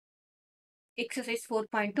Exercise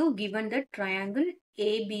 4.2, given that triangle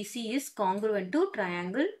ABC is congruent to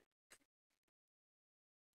triangle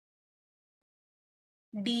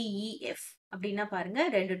DEF. அப்படின்னா பாருங்க,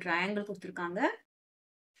 ரெண்டு triangle கொடுத்திருக்காங்க.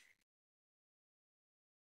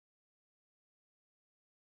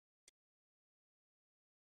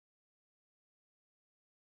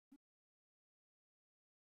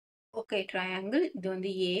 Okay, triangle, இது வந்து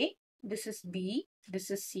A, this is B, this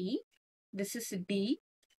is C, this is D,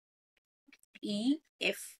 E,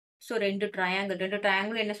 F. So, ரெண்டு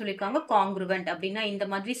triangle என்ன சொல்லிருக்காங்க? Congruent. அப்படின்னா இந்த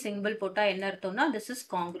மாதிரி symbol போட்டா என்ன அர்த்தம்னா, this is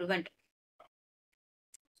congruent.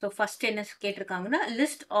 So, first என்ன கேட்டிருக்காங்கன்னா,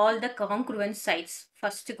 list all the congruent sides.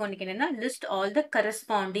 First கொண்டிக்கு என்னன்னா, list all the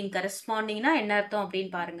correspondingனா என்ன அர்த்தம்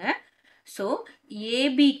அப்படின்னு பாருங்க. So,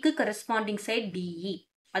 ABக்கு corresponding side DE.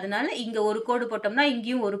 அதனால இங்க ஒரு கோடு போட்டோம்னா,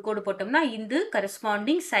 இங்கேயும் ஒரு கோடு போட்டோம்னா, இந்த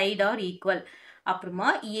corresponding side are equal. அப்புறமா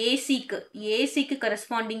ACக்கு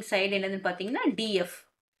corresponding side என்னதுன்னு பார்த்தீங்கன்னா, DF.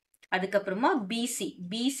 அதுக்கப்புறமா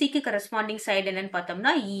BCக்கு corresponding side என்னன்னு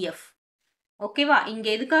பார்த்தோம்னா, EF. ஓகேவா? இங்க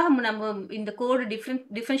எதுக்காக நம்ம இந்த கோடு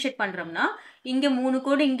டிஃபரன்ஷியேட் பண்றோம்னா, இங்க 3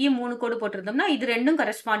 கோடு இங்கேயும் 3 கோடு போட்டிருந்தோம்னா இது ரெண்டும்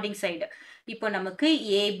கரஸ்பாண்டிங் சைடு. இப்போ நமக்கு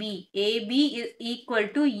AB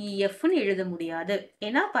ஈக்குவல் டு EFன்னு எழுத முடியாது.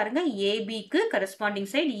 ஏன்னா பாருங்க, ABக்கு கரஸ்பாண்டிங்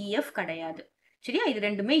சைடு EF கிடையாது. சரியா? இது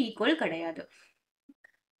ரெண்டுமே ஈக்குவல் கிடையாது.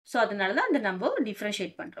 ஸோ அதனால தான் அந்த நம்ம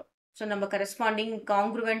டிஃபரன்ஷியேட் பண்றோம். ஸோ நம்ம கரஸ்பாண்டிங்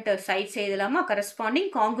காங்க்ருவென்ட் சைட்ஸ் எழுதலாமா?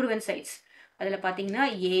 Corresponding காங்க்ருவென்ட் sides. அதுல பாத்தீங்கன்னா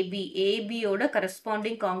ஏபியோட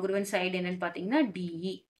கரஸ்பாண்டிங் காங்க்ருவென்ட் சைடு என்னன்னு பாத்தீங்கன்னா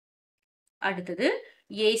DE. அடுத்தது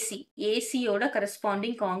ஏசியோட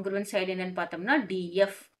கரஸ்பாண்டிங் காங்க்ருவென்ட் சைடு என்னன்னு பார்த்தோம்னா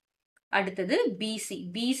DF. அடுத்தது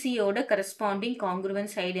பிசியோட கரஸ்பாண்டிங்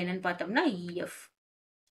காங்க்ருவென்ட் சைடு என்னன்னு பார்த்தோம்னா EF.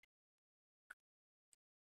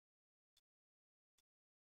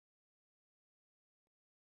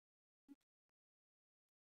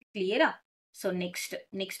 கிளியரா? ஸோ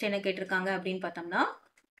நெக்ஸ்ட் என்ன கேட்டிருக்காங்க அப்படின்னு பார்த்தோம்னா,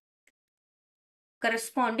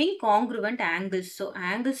 corresponding congruent angles. So,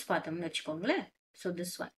 angles பார்த்தோம்னு வச்சுக்கோங்களேன். So,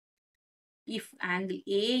 this one. If angle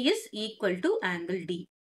A is equal to angle D.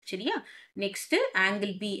 சரியா? Next,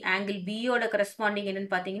 angle B. Angle B ஓட corresponding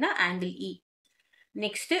என்னன்னு பார்த்தீங்கன்னா angle E.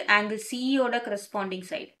 Next, angle C ஓட corresponding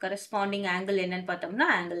side. Corresponding angle என்னன்னு பார்த்தோம்னா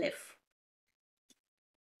angle F.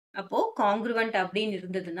 அப்போ congruent அப்படின்னு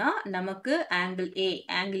இருந்ததுன்னா, நமக்கு angle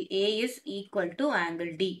A is equal to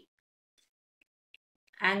angle D.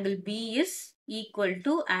 Angle B is equal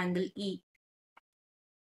to angle E.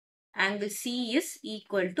 Angle C is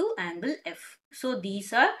equal to angle F. So,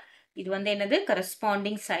 these are, இது வந்து என்னது?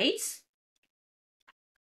 Corresponding sides.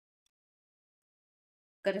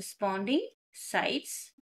 Corresponding sides.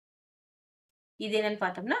 இது என்னன்னு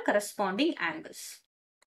பார்த்தோம்னா corresponding angles.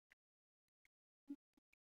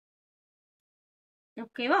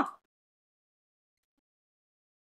 ஓகேவா?